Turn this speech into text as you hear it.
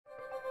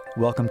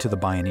Welcome to the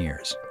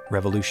Bioneers,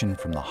 revolution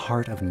from the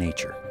heart of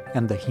nature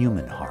and the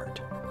human heart.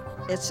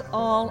 It's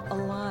all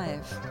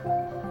alive.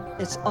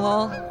 It's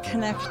all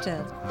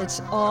connected.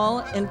 It's all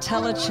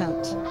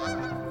intelligent.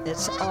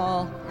 It's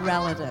all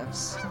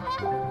relatives.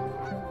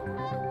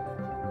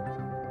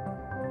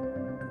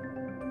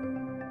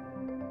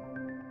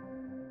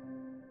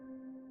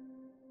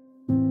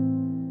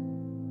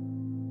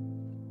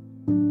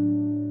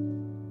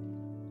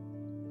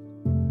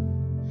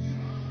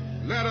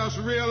 Let us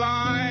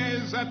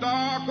realize that the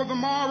arc of the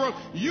moral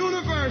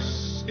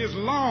universe is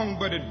long,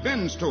 but it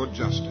bends toward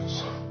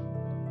justice.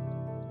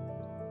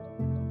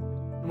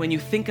 When you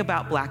think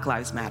about Black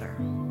Lives Matter,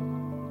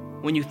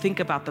 when you think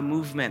about the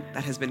movement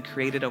that has been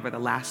created over the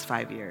last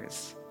 5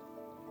 years,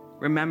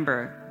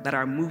 remember that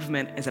our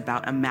movement is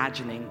about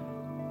imagining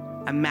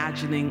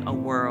a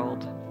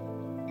world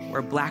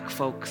where Black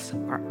folks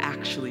are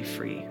actually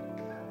free.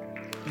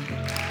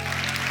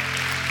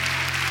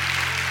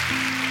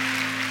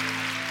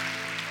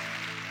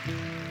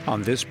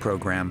 On this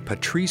program,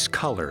 Patrisse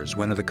Cullors,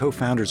 one of the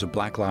co-founders of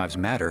Black Lives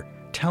Matter,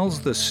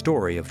 tells the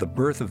story of the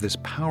birth of this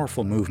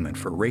powerful movement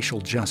for racial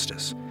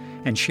justice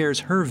and shares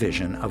her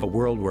vision of a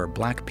world where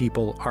Black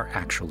people are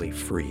actually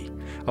free,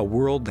 a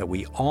world that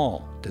we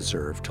all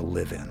deserve to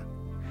live in.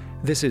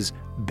 This is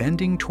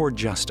Bending Toward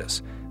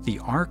Justice, the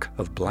Arc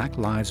of Black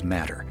Lives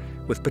Matter,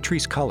 with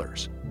Patrisse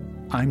Cullors.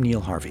 I'm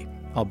Neil Harvey.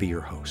 I'll be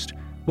your host.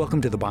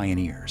 Welcome to the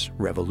Bioneers,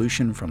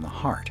 revolution from the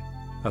heart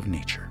of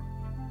nature.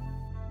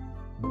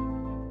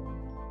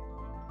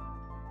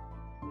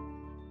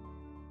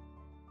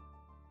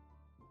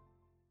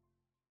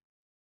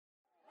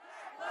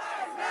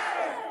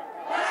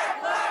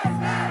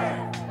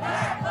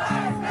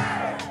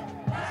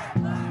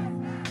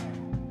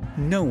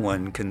 No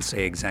one can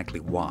say exactly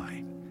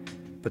why,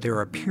 but there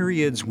are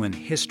periods when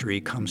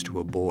history comes to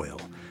a boil,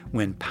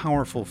 when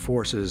powerful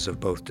forces of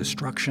both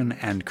destruction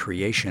and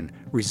creation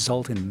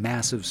result in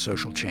massive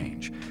social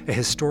change, a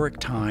historic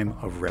time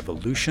of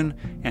revolution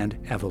and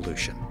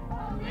evolution.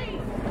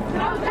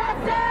 No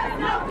justice,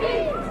 no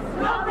peace,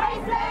 no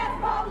racist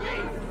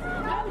police,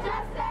 no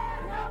justice,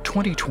 no peace.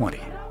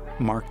 2020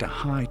 marked a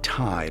high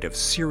tide of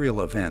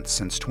serial events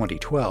since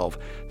 2012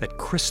 that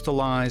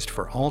crystallized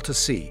for all to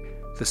see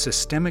the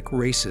systemic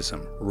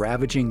racism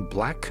ravaging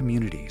Black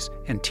communities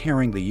and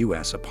tearing the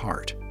U.S.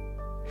 apart.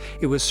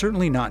 It was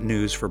certainly not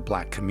news for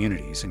Black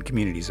communities and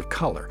communities of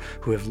color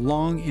who have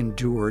long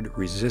endured,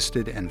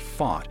 resisted, and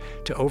fought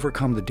to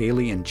overcome the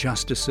daily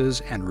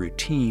injustices and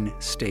routine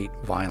state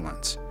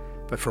violence.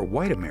 But for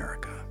white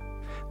America,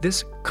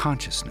 this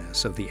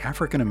consciousness of the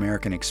African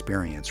American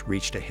experience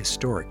reached a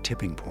historic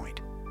tipping point.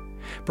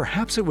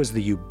 Perhaps it was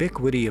the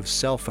ubiquity of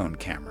cell phone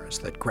cameras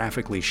that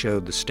graphically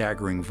showed the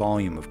staggering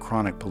volume of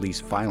chronic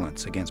police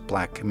violence against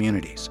Black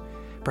communities.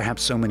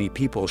 Perhaps so many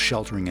people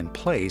sheltering in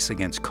place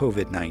against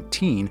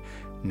COVID-19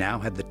 now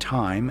had the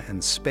time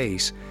and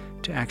space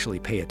to actually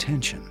pay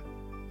attention.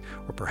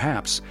 Or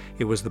perhaps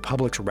it was the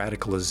public's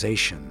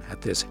radicalization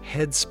at this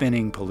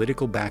head-spinning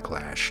political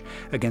backlash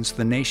against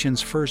the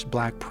nation's first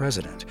Black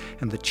president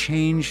and the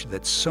change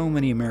that so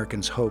many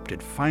Americans hoped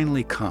had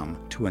finally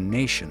come to a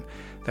nation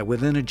that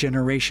within a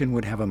generation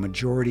would have a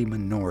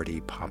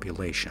majority-minority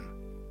population.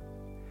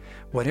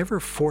 Whatever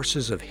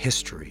forces of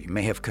history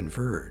may have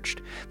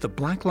converged, the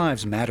Black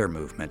Lives Matter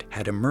movement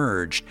had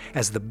emerged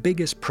as the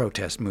biggest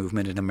protest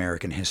movement in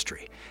American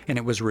history, and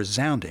it was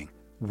resounding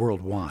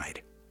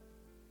worldwide.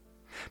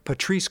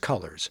 Patrisse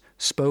Cullors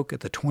spoke at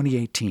the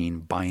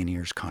 2018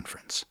 Bioneers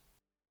Conference.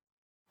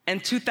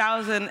 In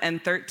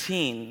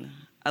 2013,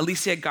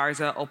 Alicia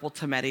Garza, Opal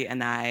Tometi,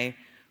 and I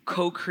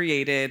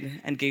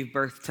co-created and gave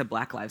birth to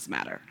Black Lives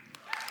Matter.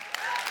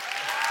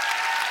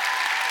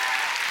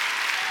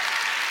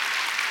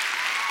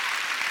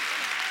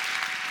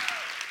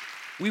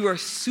 We were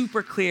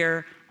super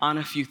clear on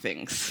a few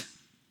things.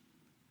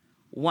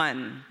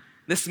 One,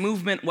 this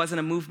movement wasn't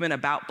a movement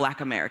about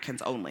Black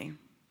Americans only.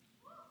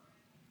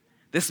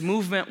 This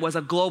movement was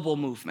a global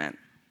movement,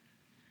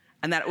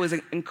 and that it was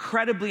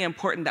incredibly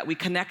important that we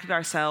connected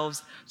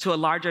ourselves to a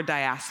larger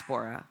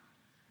diaspora,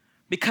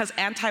 because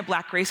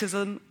anti-Black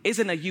racism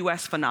isn't a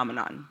US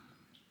phenomenon.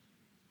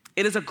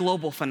 It is a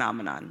global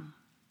phenomenon.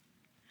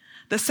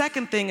 The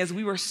second thing is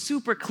we were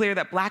super clear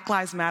that Black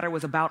Lives Matter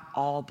was about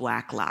all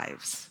Black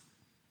lives.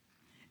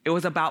 It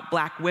was about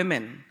Black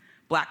women,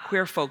 Black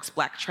queer folks,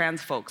 Black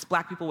trans folks,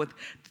 Black people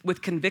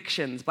with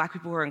convictions, Black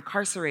people who are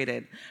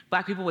incarcerated,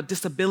 Black people with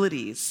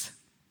disabilities.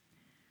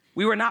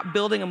 We were not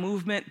building a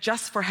movement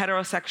just for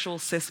heterosexual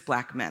cis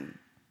Black men.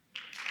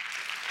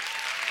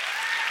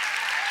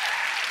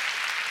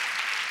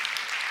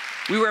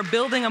 We were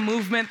building a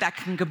movement that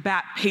can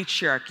combat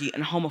patriarchy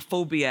and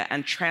homophobia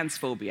and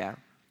transphobia.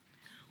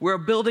 We're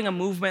building a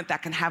movement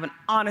that can have an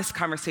honest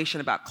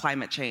conversation about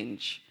climate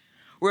change.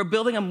 We're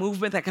building a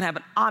movement that can have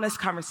an honest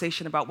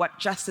conversation about what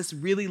justice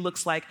really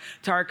looks like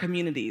to our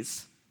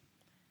communities.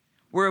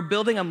 We're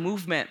building a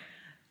movement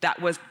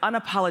that was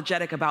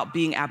unapologetic about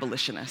being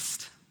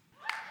abolitionist.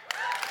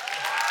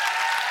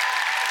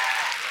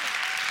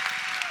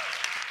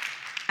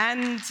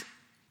 And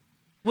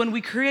When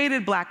we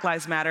created Black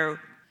Lives Matter,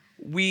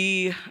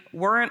 we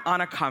weren't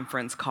on a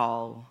conference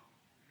call.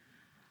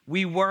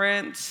 We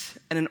weren't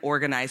in an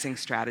organizing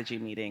strategy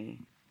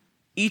meeting.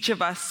 Each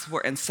of us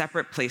were in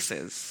separate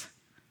places,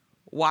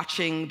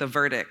 watching the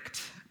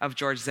verdict of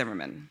George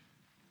Zimmerman.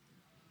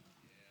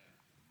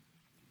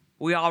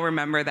 We all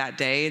remember that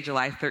day,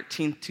 July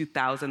 13,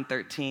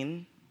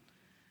 2013,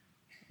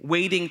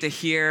 waiting to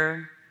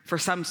hear for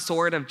some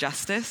sort of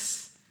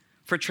justice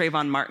for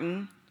Trayvon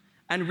Martin,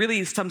 and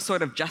really some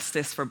sort of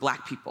justice for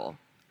Black people,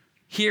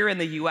 here in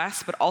the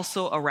US, but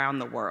also around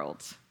the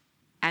world.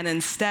 And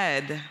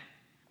instead,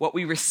 what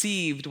we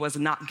received was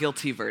not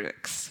guilty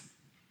verdicts.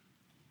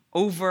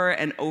 Over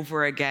and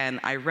over again,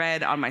 I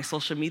read on my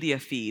social media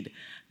feed,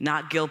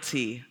 not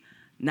guilty,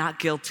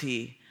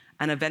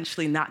 and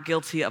eventually not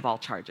guilty of all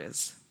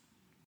charges.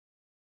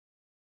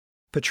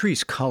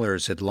 Patrisse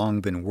Cullors had long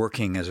been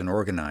working as an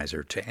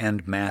organizer to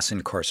end mass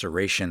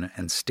incarceration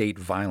and state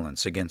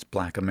violence against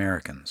Black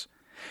Americans.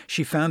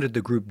 She founded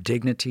the group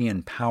Dignity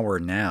and Power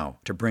Now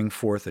to bring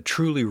forth a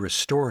truly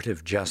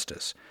restorative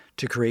justice,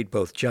 to create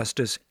both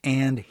justice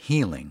and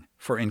healing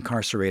for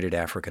incarcerated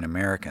African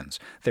Americans,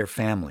 their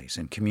families,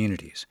 and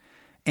communities,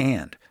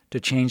 and to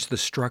change the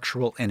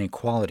structural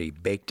inequality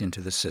baked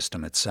into the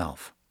system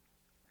itself.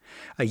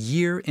 A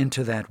year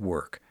into that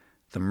work,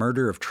 the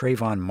murder of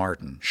Trayvon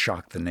Martin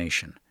shocked the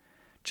nation.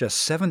 Just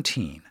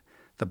 17,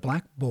 the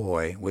Black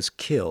boy was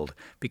killed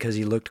because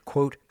he looked,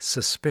 quote,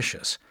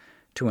 suspicious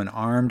to an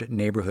armed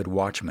neighborhood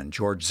watchman,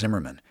 George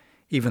Zimmerman,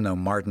 even though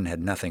Martin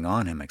had nothing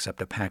on him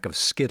except a pack of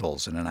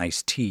Skittles and an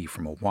iced tea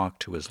from a walk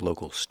to his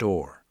local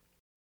store.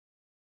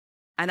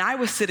 And I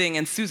was sitting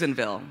in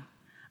Susanville,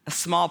 a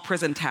small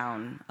prison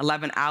town,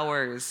 11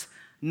 hours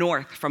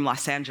north from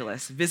Los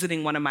Angeles,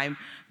 visiting one of my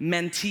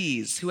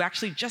mentees who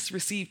actually just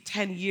received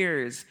 10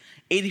 years,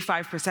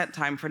 85%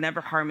 time for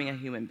never harming a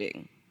human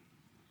being.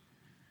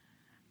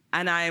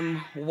 And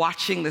I'm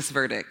watching this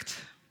verdict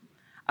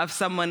of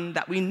someone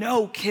that we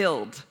know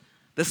killed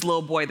this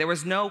little boy. There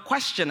was no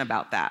question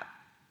about that.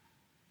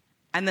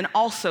 And then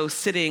also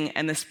sitting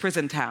in this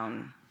prison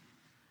town,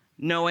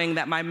 knowing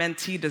that my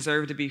mentee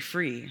deserved to be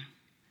free.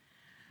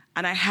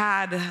 And I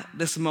had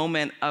this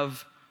moment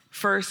of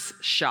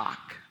first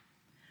shock,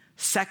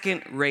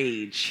 second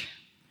rage,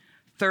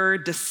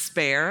 third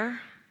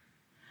despair,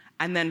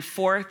 and then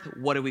fourth,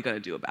 what are we going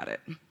to do about it?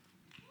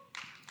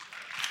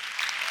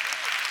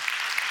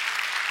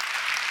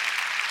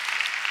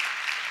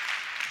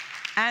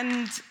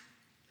 And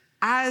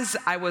as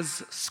I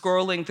was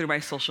scrolling through my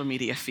social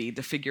media feed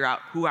to figure out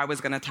who I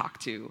was going to talk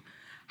to,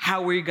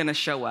 how we were going to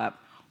show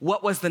up,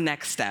 what was the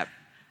next step,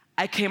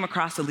 I came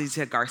across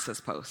Alicia Garza's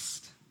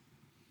post.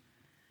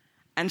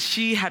 And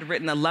she had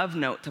written a love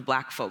note to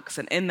Black folks,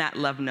 and in that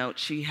love note,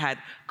 she had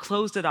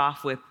closed it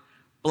off with,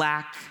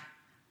 Black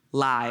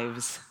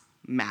Lives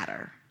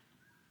Matter.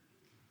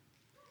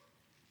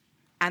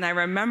 And I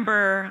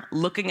remember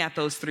looking at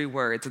those 3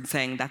 words and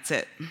saying, that's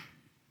it.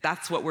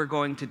 That's what we're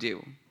going to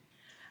do.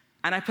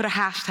 And I put a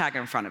hashtag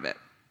in front of it.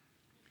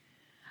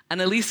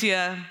 And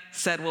Alicia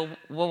said, well,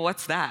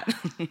 what's that?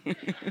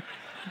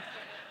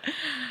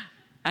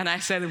 And I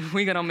said,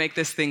 we're going to make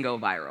this thing go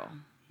viral.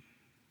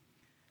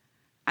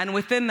 And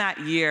within that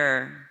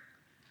year,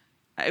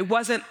 it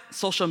wasn't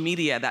social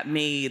media that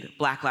made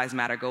Black Lives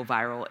Matter go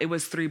viral. It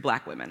was 3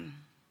 Black women.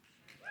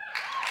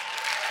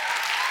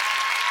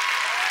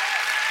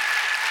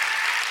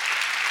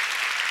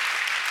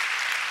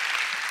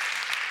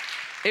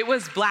 It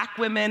was Black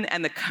women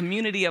and the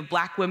community of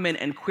Black women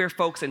and queer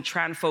folks and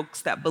trans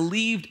folks that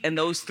believed in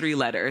those 3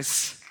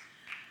 letters,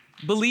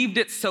 believed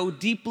it so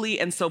deeply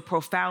and so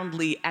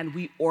profoundly, and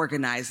we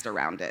organized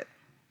around it.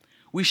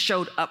 We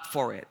showed up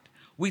for it.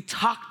 We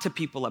talked to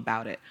people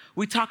about it.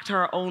 We talked to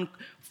our own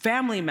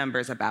family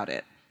members about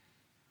it.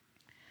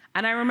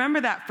 And I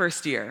remember that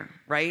first year,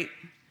 right?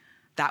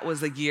 That was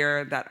the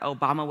year that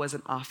Obama was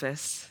in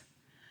office.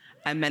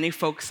 And many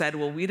folks said,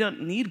 well, we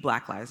don't need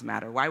Black Lives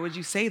Matter. Why would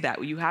you say that?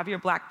 Well, you have your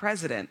Black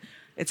president.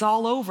 It's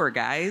all over,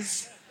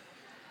 guys.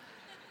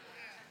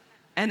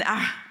 And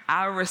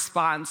our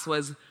response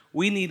was,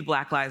 we need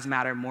Black Lives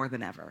Matter more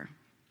than ever.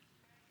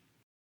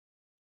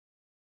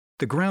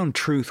 The ground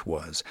truth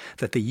was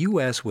that the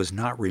U.S. was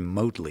not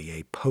remotely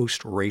a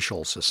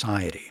post-racial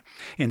society.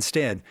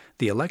 Instead,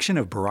 the election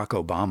of Barack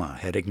Obama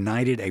had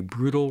ignited a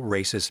brutal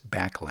racist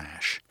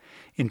backlash.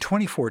 In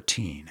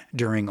 2014,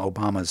 during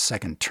Obama's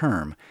second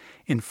term,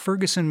 in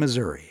Ferguson,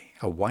 Missouri,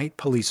 a white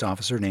police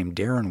officer named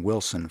Darren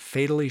Wilson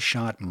fatally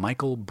shot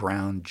Michael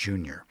Brown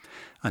Jr.,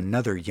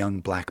 another young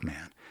Black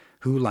man,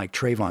 who, like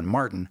Trayvon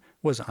Martin,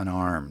 was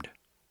unarmed.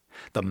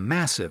 The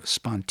massive,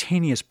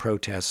 spontaneous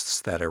protests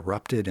that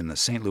erupted in the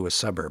St. Louis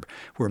suburb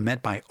were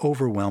met by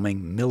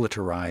overwhelming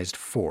militarized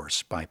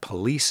force by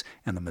police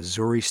and the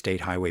Missouri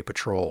State Highway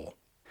Patrol.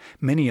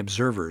 Many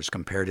observers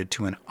compared it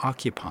to an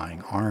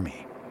occupying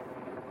army.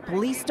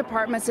 Police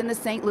departments in the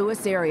St.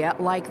 Louis area,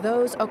 like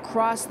those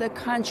across the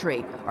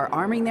country, are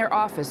arming their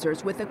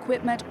officers with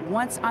equipment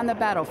once on the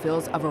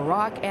battlefields of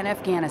Iraq and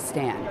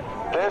Afghanistan.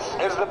 This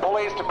is the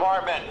police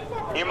department.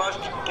 You must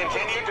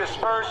continue to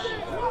disperse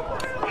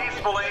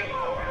peacefully,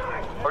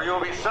 or you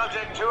will be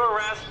subject to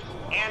arrest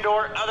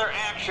and/or other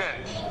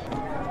actions.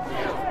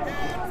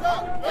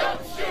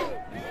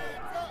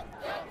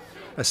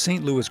 A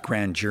St. Louis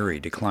grand jury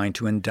declined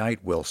to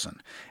indict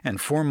Wilson, and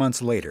 4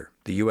 months later,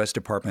 the U.S.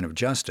 Department of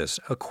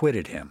Justice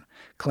acquitted him,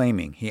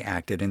 claiming he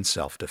acted in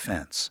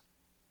self-defense.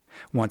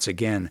 Once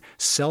again,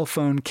 cell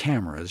phone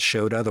cameras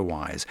showed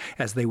otherwise,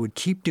 as they would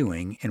keep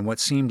doing in what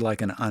seemed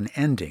like an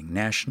unending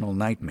national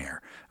nightmare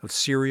of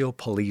serial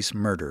police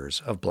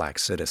murders of black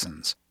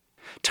citizens.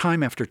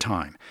 Time after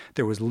time,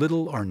 there was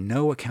little or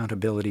no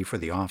accountability for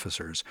the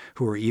officers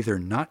who were either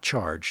not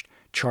charged,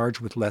 charged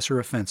with lesser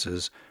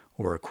offenses,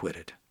 or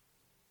acquitted.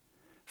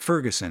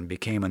 Ferguson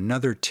became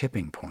another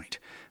tipping point,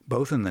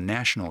 both in the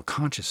national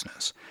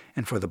consciousness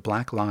and for the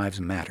Black Lives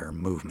Matter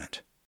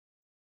movement.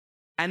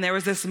 And there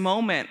was this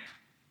moment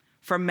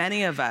for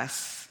many of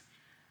us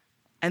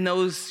in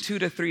those 2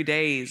 to 3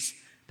 days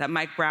that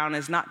Mike Brown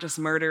is not just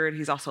murdered,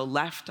 he's also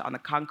left on the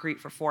concrete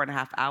for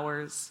 4.5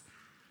 hours,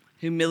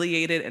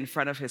 humiliated in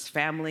front of his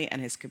family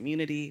and his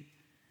community.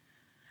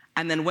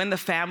 And then when the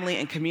family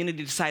and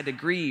community decide to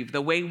grieve, the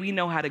way we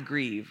know how to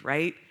grieve,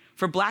 right?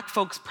 For Black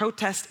folks,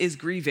 protest is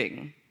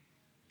grieving.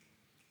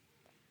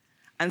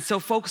 And so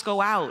folks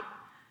go out,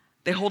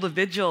 they hold a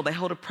vigil, they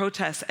hold a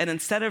protest, and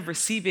instead of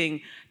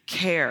receiving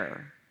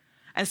care,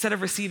 instead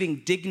of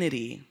receiving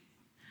dignity,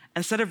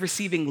 instead of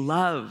receiving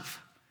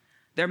love,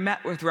 they're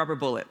met with rubber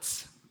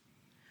bullets.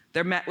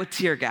 They're met with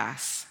tear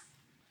gas.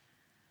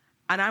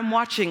 And I'm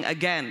watching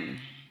again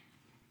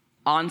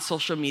on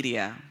social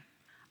media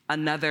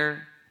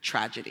another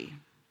tragedy.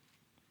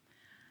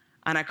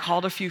 And I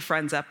called a few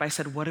friends up. I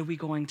said, what are we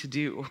going to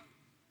do?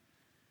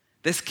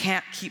 This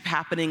can't keep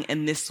happening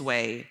in this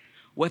way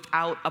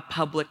without a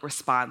public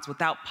response,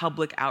 without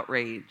public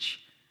outrage.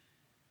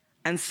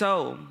 And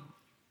so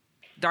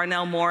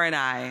Darnell Moore and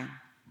I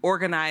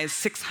organized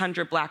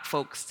 600 Black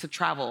folks to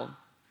travel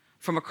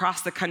from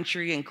across the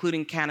country,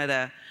 including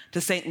Canada, to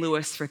St.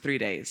 Louis for 3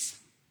 days.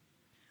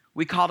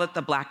 We called it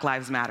the Black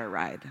Lives Matter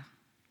Ride.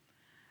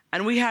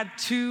 And we had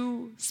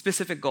 2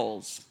 specific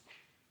goals.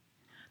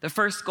 The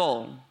first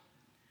goal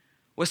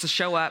was to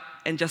show up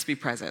and just be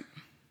present.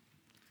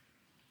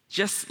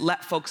 Just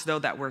let folks know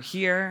that we're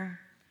here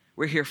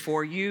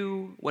for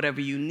you,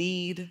 whatever you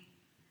need.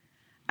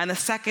 And the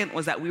second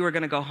was that we were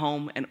gonna go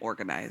home and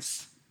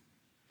organize.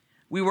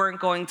 We weren't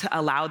going to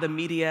allow the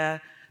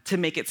media to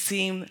make it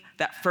seem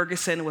that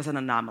Ferguson was an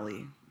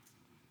anomaly.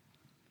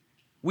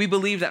 We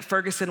believed that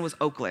Ferguson was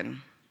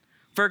Oakland,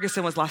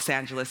 Ferguson was Los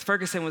Angeles,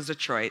 Ferguson was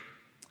Detroit,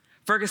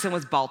 Ferguson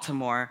was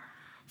Baltimore,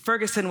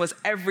 Ferguson was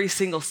every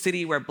single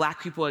city where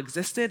Black people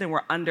existed and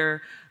were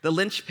under the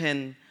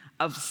linchpin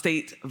of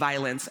state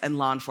violence and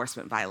law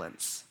enforcement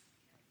violence.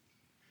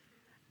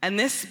 And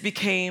this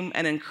became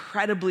an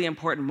incredibly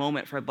important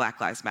moment for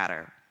Black Lives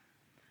Matter,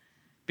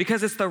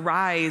 because it's the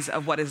rise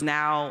of what is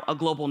now a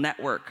global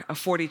network of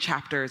 40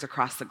 chapters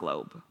across the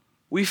globe.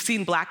 We've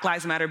seen Black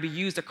Lives Matter be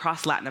used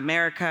across Latin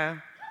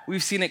America.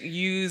 We've seen it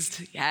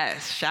used,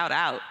 yes, shout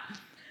out.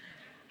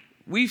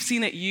 We've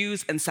seen it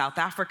used in South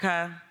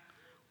Africa.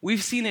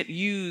 We've seen it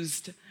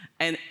used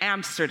in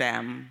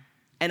Amsterdam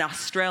and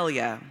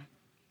Australia.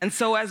 And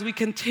so as we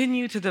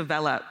continue to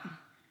develop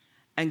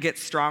and get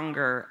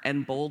stronger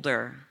and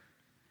bolder,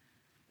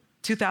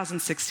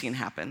 2016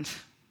 happened.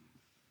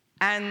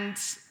 And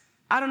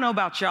I don't know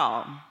about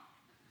y'all,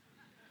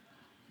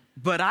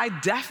 but I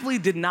definitely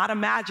did not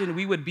imagine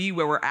we would be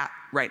where we're at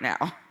right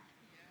now.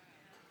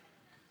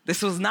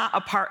 This was not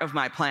a part of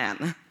my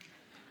plan.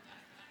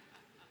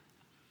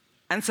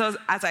 And so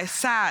as I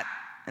sat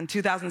in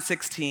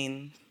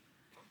 2016,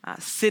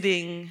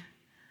 sitting,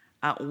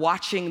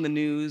 watching the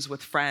news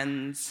with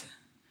friends,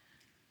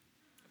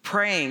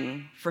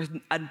 praying for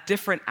a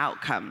different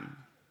outcome.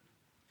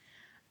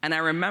 And I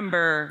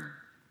remember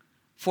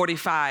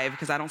 45,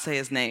 because I don't say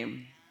his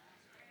name,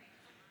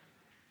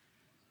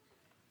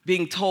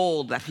 being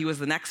told that he was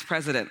the next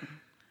president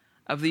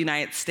of the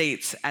United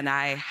States, and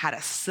I had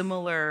a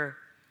similar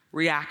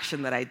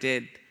reaction that I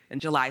did in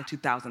July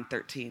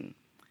 2013,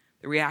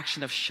 the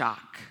reaction of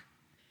shock,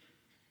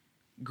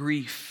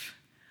 grief,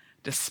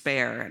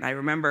 despair. And I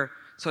remember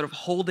sort of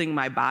holding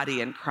my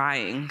body and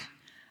crying,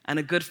 and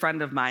a good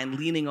friend of mine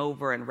leaning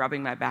over and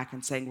rubbing my back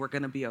and saying, we're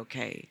gonna be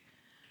okay.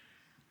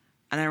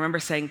 And I remember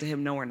saying to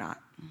him, no, we're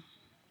not.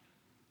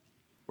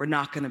 We're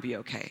not gonna be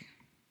okay.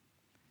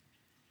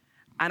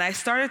 And I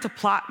started to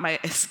plot my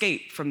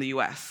escape from the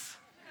US.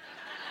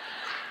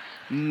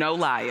 No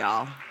lie,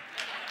 y'all.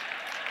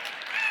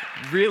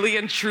 Really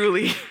and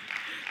truly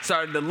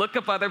started to look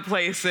up other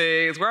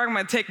places. Where am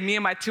I gonna take me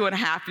and my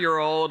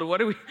 2.5-year-old?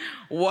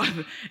 What?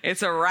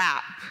 It's a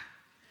wrap.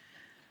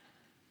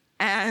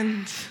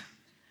 And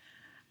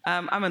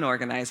I'm an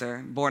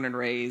organizer, born and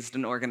raised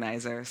an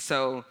organizer.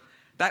 So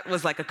that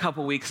was like a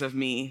couple weeks of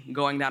me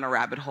going down a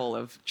rabbit hole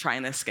of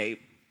trying to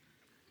escape.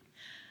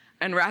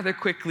 and rather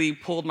quickly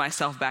pulled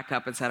myself back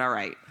up and said, all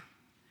right,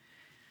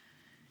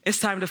 it's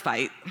time to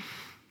fight.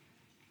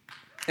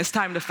 It's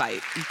time to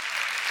fight.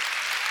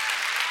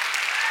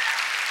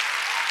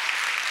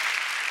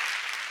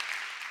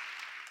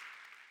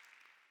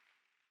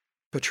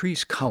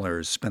 Patrisse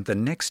Cullors spent the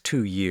next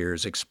 2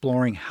 years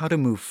exploring how to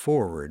move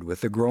forward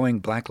with the growing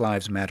Black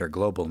Lives Matter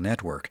global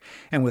network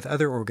and with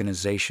other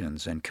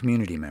organizations and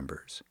community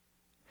members.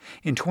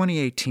 In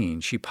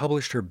 2018, she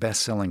published her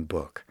best-selling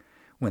book,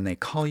 When They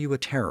Call You a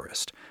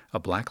Terrorist, a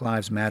Black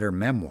Lives Matter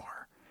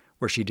memoir,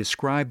 where she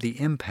described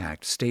the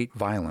impact state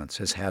violence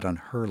has had on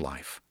her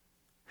life.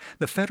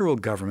 The federal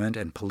government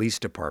and police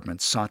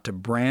departments sought to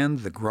brand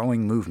the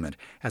growing movement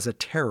as a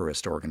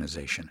terrorist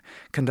organization,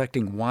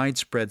 conducting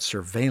widespread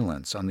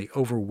surveillance on the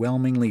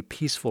overwhelmingly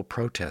peaceful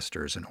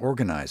protesters and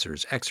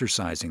organizers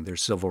exercising their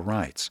civil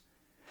rights.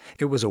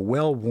 It was a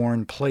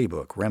well-worn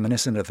playbook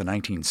reminiscent of the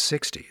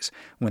 1960s,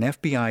 when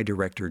FBI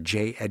Director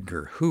J.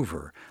 Edgar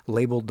Hoover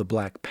labeled the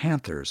Black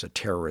Panthers a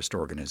terrorist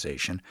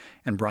organization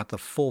and brought the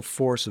full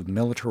force of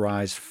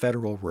militarized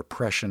federal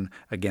repression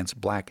against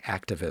black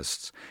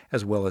activists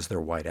as well as their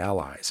white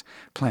allies,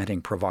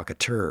 planting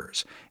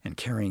provocateurs and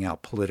carrying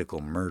out political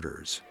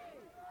murders.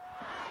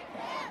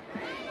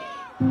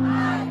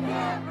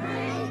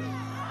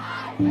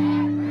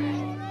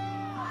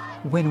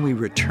 When we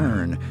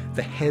return,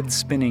 the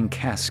head-spinning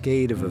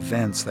cascade of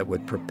events that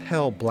would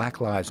propel Black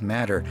Lives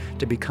Matter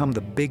to become the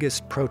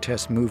biggest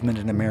protest movement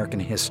in American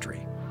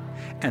history,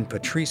 and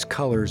Patrisse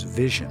Cullors'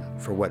 vision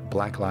for what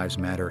Black Lives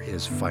Matter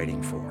is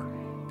fighting for.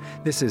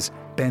 This is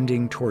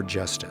Bending Toward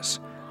Justice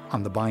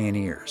on the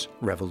Bioneers,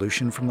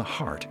 Revolution from the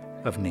Heart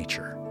of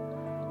Nature.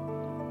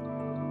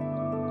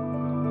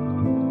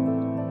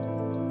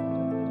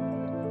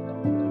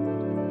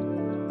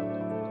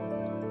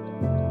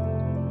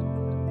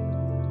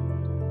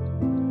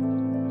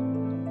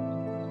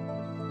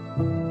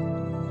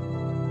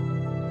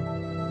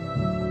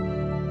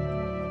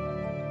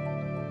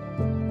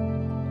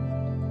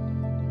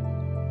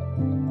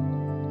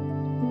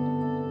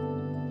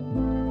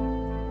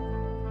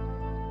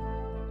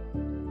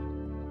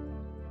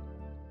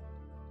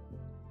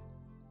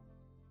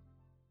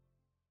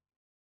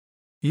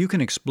 You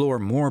can explore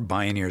more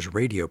Bioneers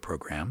radio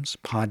programs,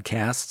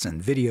 podcasts, and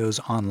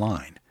videos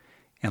online,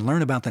 and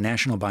learn about the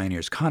National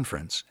Bioneers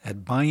Conference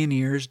at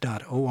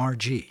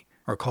bioneers.org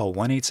or call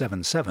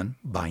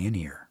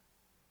 1-877-BIONEER.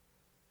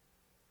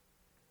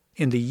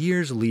 In the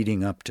years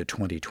leading up to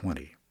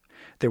 2020,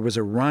 there was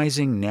a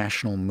rising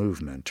national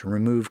movement to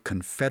remove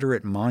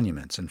Confederate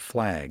monuments and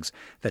flags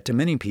that to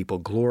many people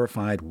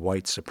glorified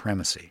white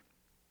supremacy.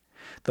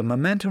 The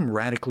momentum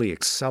radically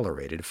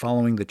accelerated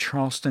following the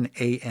Charleston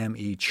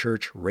AME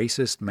Church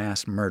racist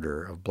mass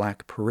murder of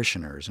black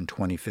parishioners in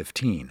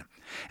 2015,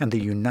 and the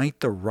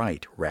Unite the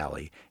Right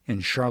rally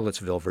in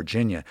Charlottesville,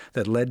 Virginia,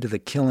 that led to the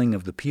killing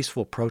of the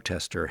peaceful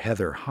protester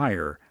Heather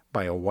Heyer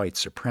by a white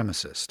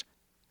supremacist.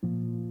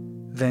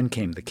 Then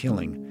came the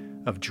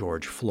killing of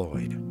George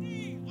Floyd.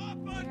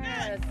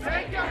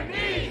 Take your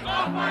knee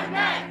off our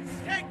necks!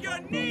 Take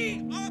your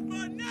knee off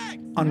our necks!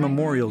 On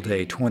Memorial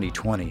Day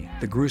 2020,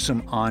 the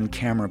gruesome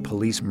on-camera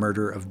police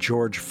murder of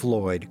George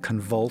Floyd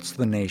convulsed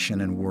the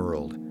nation and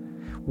world.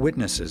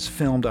 Witnesses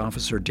filmed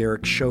Officer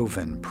Derek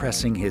Chauvin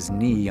pressing his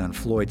knee on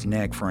Floyd's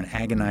neck for an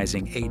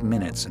agonizing 8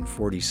 minutes and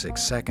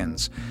 46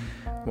 seconds,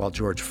 while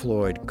George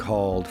Floyd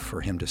called for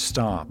him to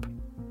stop.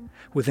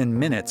 Within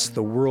minutes,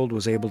 the world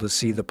was able to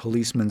see the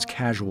policeman's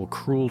casual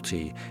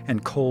cruelty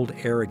and cold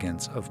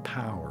arrogance of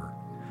power,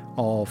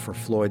 all for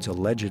Floyd's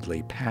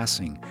allegedly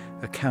passing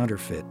a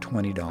counterfeit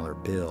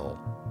 $20 bill.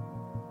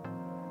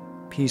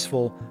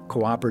 Peaceful,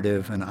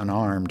 cooperative, and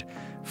unarmed,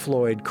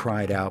 Floyd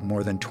cried out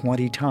more than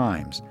 20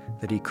 times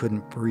that he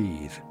couldn't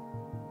breathe.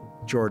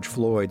 George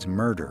Floyd's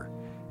murder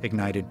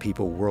ignited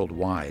people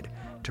worldwide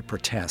to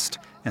protest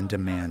and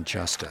demand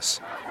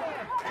justice.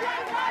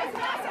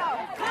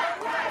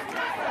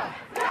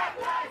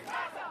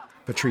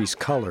 Patrisse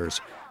Cullors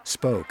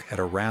spoke at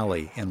a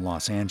rally in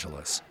Los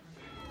Angeles.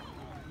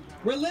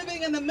 We're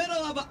living in the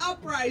middle of an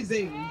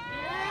uprising.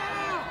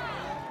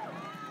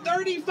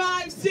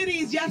 35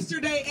 cities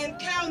yesterday and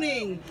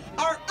counting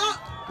are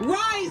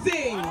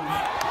uprising.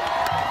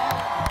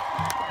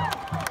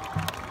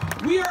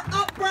 We are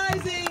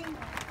uprising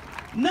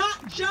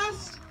not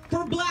just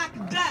for Black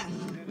death.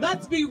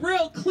 Let's be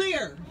real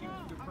clear.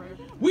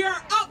 We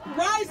are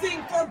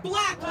uprising for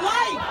Black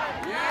life.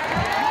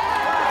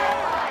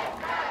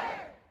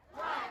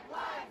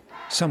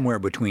 Somewhere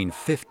between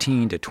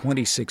 15 to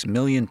 26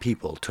 million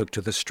people took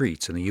to the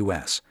streets in the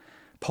U.S.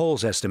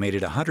 Polls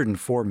estimated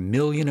 104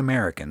 million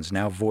Americans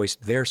now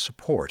voiced their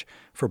support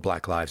for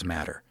Black Lives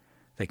Matter.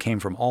 They came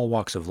from all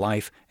walks of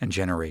life and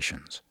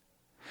generations.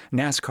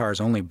 NASCAR's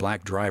only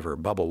black driver,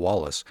 Bubba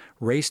Wallace,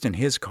 raced in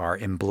his car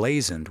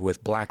emblazoned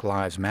with Black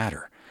Lives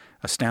Matter.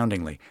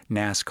 Astoundingly,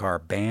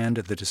 NASCAR banned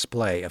the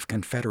display of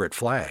Confederate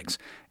flags,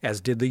 as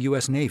did the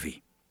U.S.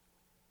 Navy.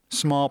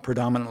 Small,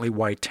 predominantly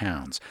white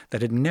towns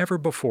that had never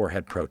before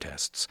had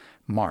protests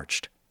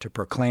marched to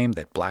proclaim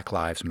that Black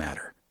Lives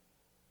Matter.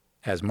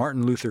 as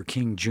Martin Luther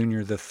King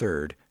Jr.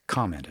 III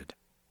commented.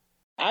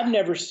 I've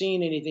never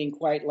seen anything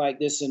quite like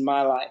this in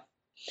my life.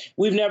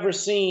 We've never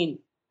seen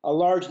a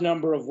large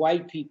number of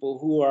white people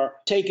who are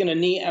taking a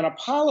knee and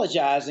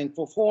apologizing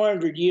for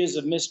 400 years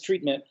of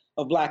mistreatment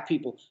of Black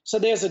people. So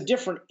there's a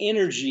different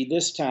energy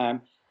this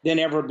time than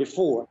ever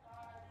before.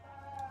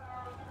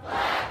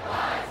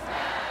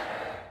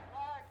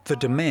 The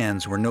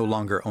demands were no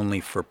longer only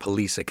for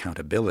police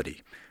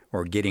accountability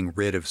or getting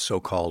rid of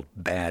so-called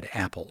bad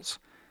apples.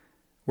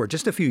 Where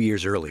just a few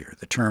years earlier,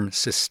 the term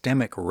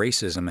systemic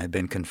racism had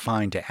been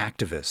confined to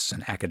activists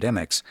and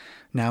academics,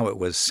 now it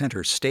was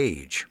center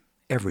stage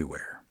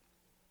everywhere.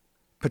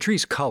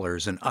 Patrisse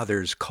Cullors and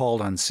others called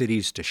on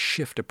cities to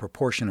shift a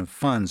proportion of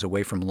funds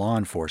away from law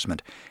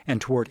enforcement and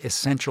toward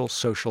essential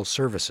social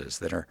services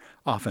that are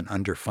often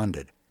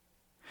underfunded.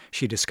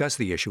 She discussed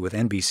the issue with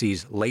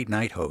NBC's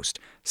late-night host,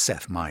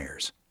 Seth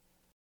Meyers.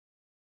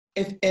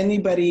 If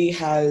anybody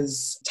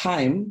has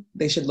time,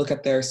 they should look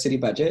at their city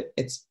budget.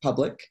 It's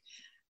public.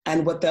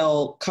 And what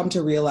they'll come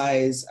to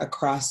realize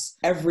across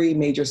every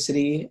major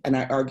city, and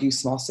I argue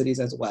small cities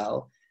as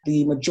well,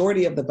 the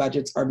majority of the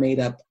budgets are made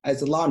up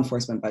as a law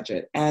enforcement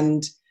budget.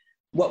 And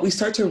what we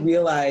start to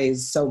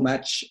realize so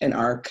much in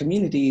our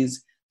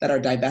communities that are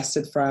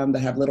divested from, that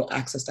have little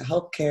access to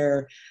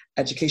healthcare,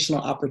 educational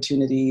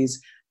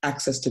opportunities,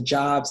 access to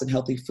jobs and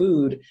healthy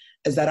food,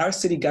 is that our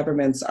city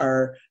governments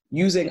are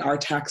using our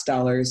tax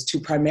dollars to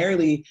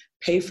primarily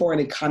pay for an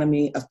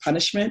economy of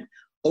punishment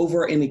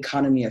over an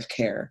economy of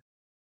care.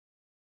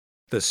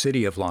 The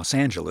city of Los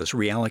Angeles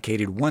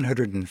reallocated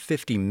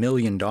 $150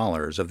 million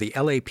of the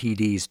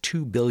LAPD's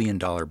 $2 billion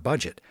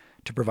budget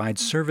to provide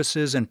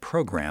services and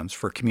programs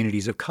for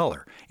communities of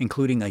color,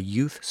 including a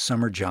youth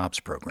summer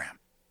jobs program.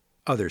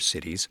 Other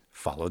cities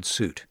followed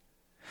suit.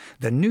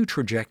 The new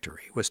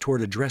trajectory was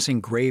toward addressing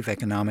grave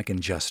economic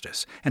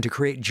injustice and to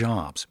create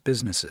jobs,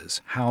 businesses,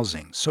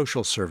 housing,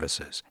 social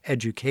services,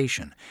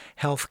 education,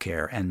 health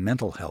care, and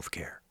mental health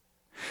care.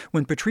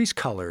 When Patrisse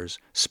Cullors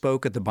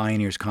spoke at the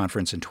Bioneers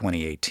Conference in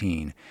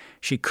 2018,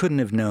 she couldn't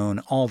have known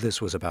all this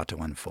was about to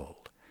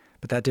unfold.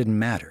 But that didn't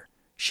matter.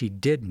 She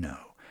did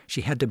know.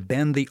 She had to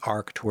bend the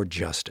arc toward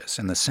justice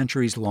and the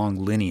centuries-long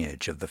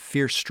lineage of the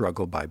fierce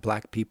struggle by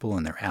Black people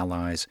and their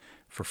allies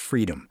for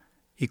freedom,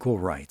 equal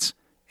rights,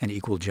 and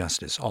equal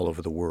justice all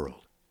over the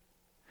world.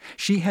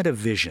 She had a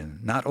vision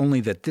not only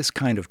that this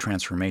kind of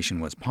transformation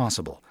was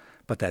possible,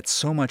 but that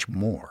so much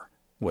more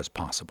was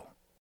possible.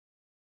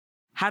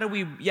 How do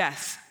we,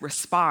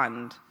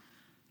 respond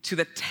to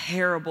the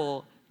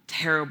terrible,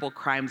 terrible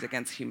crimes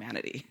against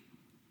humanity?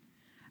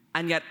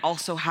 And yet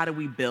also, how do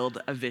we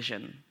build a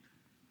vision?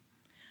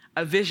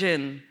 A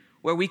vision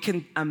where we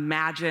can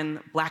imagine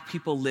Black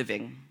people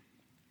living,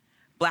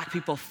 Black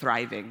people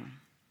thriving,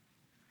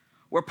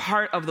 where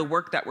part of the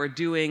work that we're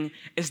doing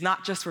is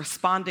not just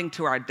responding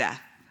to our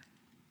death,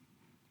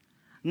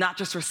 not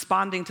just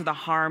responding to the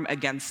harm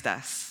against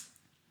us,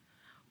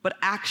 but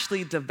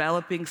actually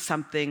developing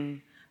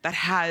something that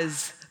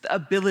has the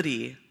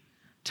ability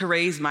to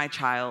raise my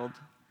child,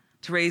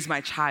 to raise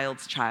my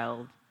child's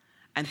child,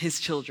 and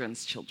his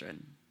children's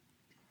children.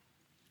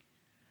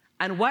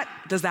 And what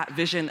does that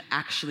vision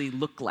actually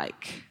look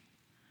like?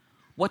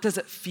 What does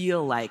it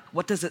feel like?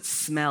 What does it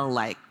smell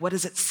like? What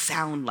does it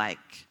sound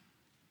like?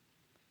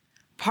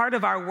 Part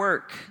of our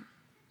work,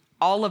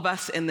 all of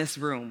us in this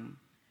room,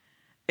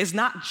 is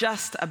not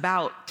just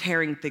about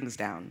tearing things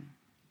down.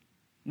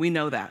 We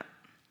know that.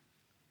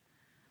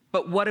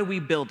 But what are we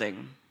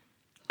building?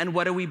 And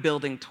what are we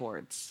building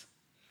towards?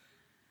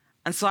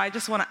 And so I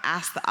just want to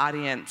ask the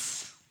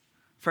audience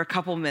for a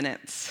couple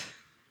minutes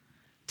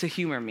to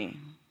humor me.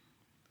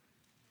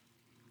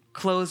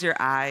 Close your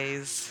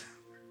eyes.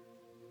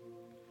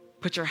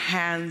 Put your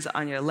hands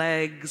on your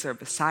legs or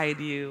beside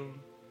you.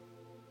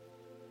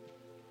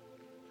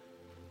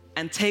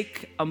 And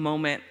take a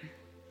moment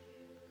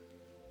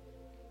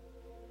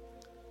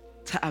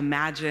to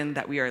imagine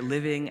that we are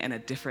living in a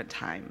different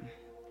time.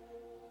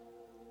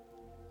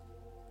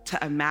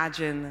 To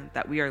imagine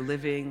that we are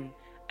living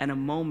in a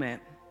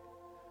moment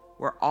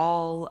where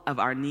all of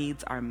our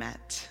needs are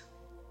met.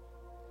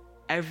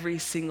 Every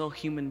single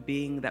human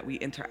being that we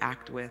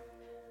interact with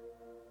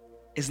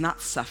is not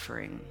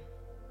suffering.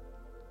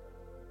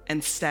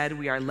 Instead,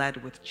 we are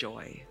led with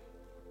joy.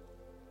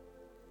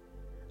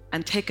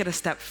 And take it a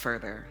step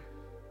further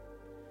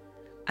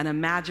and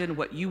imagine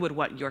what you would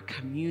want your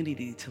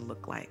community to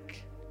look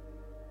like,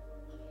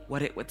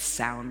 what it would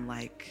sound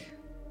like.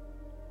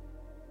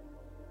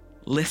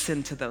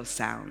 Listen to those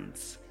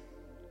sounds.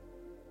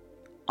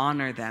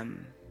 Honor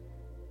them.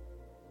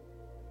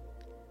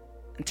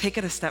 And take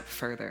it a step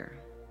further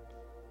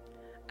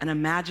and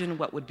imagine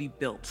what would be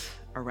built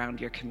around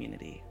your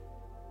community.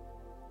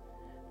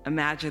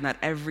 Imagine that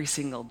every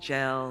single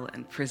jail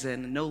and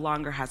prison no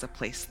longer has a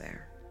place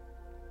there.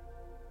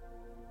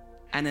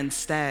 And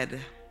instead,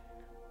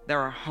 there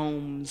are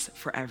homes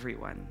for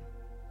everyone,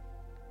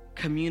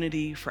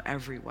 community for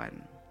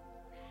everyone,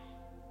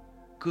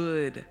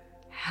 good,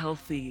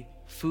 healthy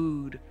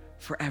food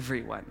for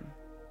everyone.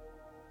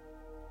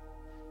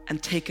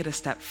 And take it a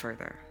step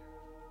further.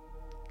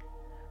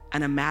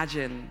 and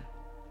imagine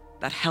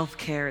that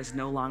healthcare is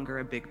no longer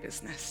a big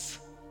business.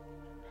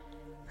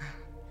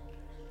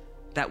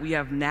 That we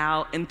have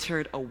now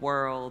entered a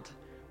world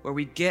where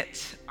we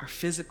get our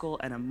physical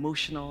and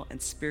emotional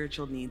and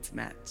spiritual needs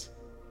met.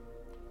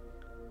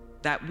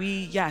 That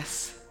we,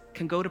 yes,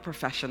 can go to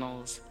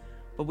professionals,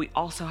 but we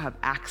also have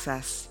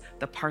access to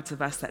the parts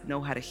of us that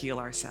know how to heal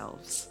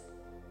ourselves.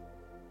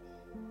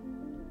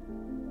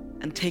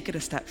 And take it a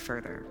step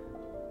further,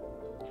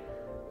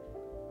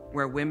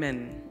 where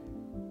women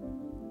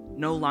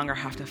no longer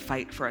have to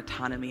fight for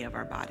autonomy of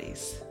our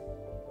bodies.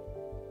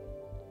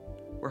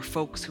 Where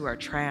folks who are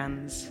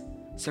trans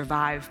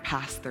survive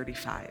past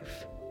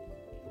 35.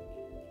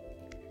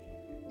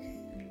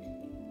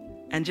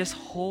 And just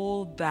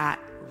hold that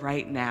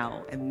right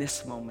now in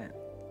this moment.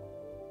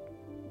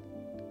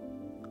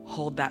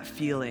 Hold that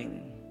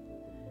feeling.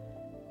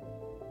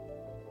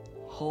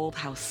 Hold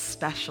how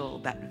special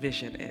that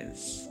vision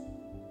is.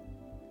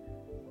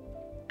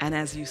 And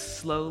as you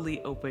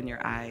slowly open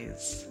your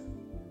eyes,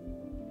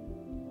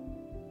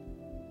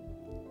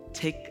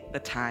 take the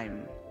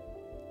time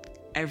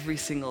every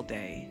single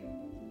day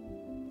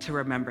to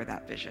remember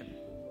that vision.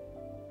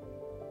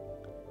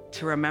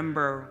 To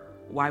remember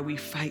why we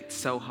fight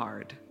so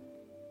hard.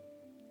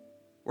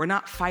 We're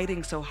not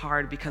fighting so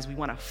hard because we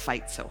want to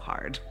fight so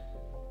hard.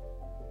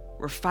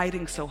 We're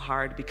fighting so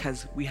hard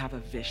because we have a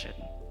vision.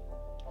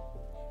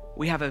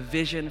 We have a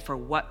vision for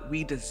what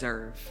we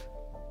deserve,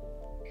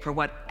 for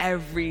what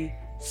every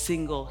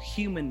single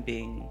human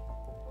being,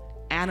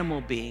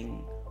 animal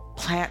being,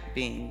 plant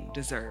being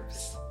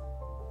deserves.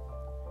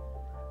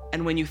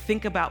 And when you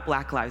think about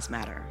Black Lives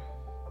Matter,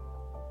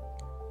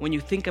 when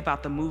you think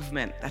about the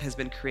movement that has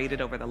been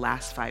created over the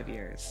last 5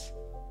 years,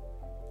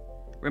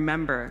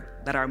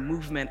 remember that our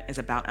movement is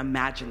about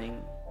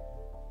imagining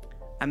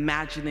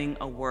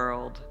a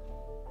world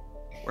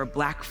where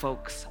Black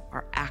folks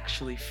are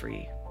actually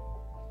free.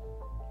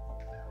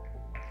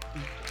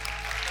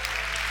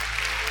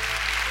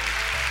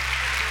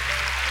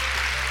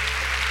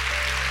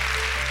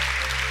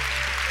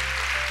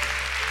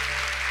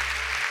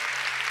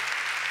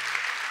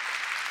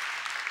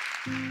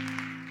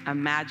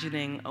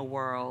 Imagining a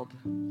world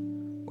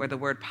where the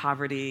word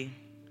poverty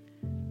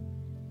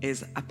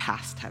is a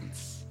past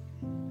tense.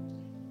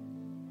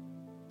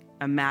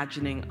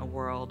 Imagining a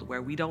world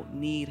where we don't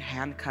need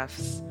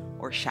handcuffs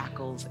or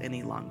shackles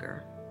any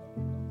longer.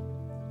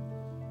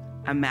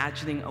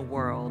 Imagining a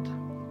world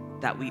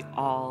that we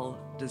all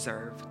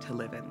deserve to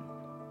live in.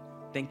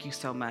 Thank you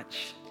so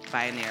much,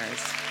 pioneers.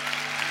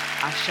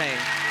 Ashe.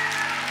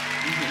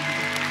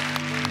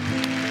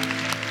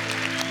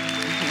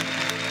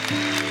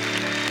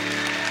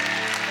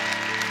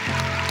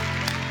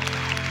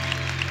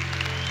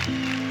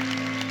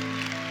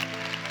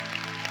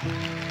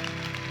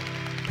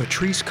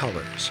 Patrisse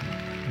Cullors,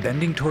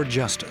 Bending Toward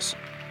Justice,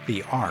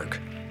 the Arc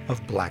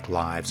of Black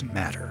Lives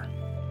Matter.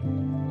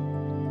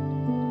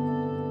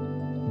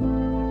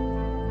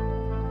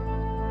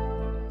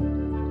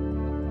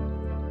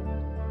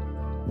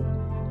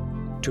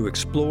 To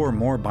explore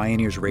more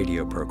Bioneers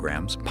radio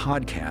programs,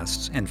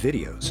 podcasts, and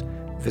videos,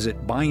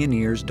 visit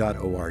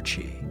Bioneers.org.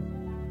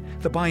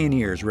 The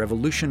Bioneers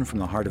Revolution from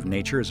the Heart of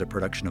Nature is a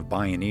production of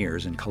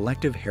Bioneers and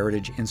Collective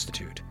Heritage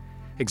Institute.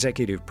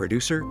 Executive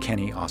producer,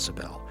 Kenny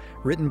Ausubel.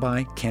 Written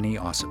by Kenny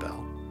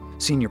Ausubel.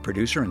 Senior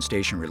producer and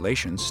station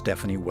relations,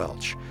 Stephanie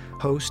Welch.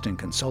 Host and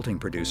consulting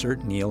producer,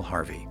 Neil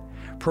Harvey.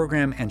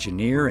 Program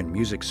engineer and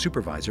music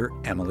supervisor,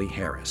 Emily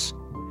Harris.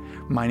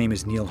 My name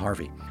is Neil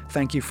Harvey.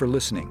 Thank you for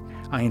listening.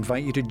 I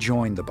invite you to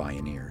join the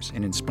Bioneers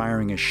in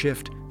inspiring a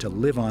shift to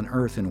live on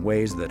Earth in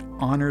ways that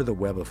honor the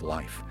web of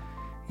life,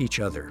 each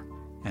other,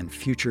 and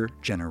future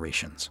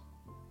generations.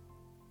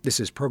 This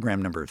is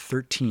program number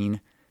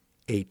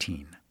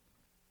 1318.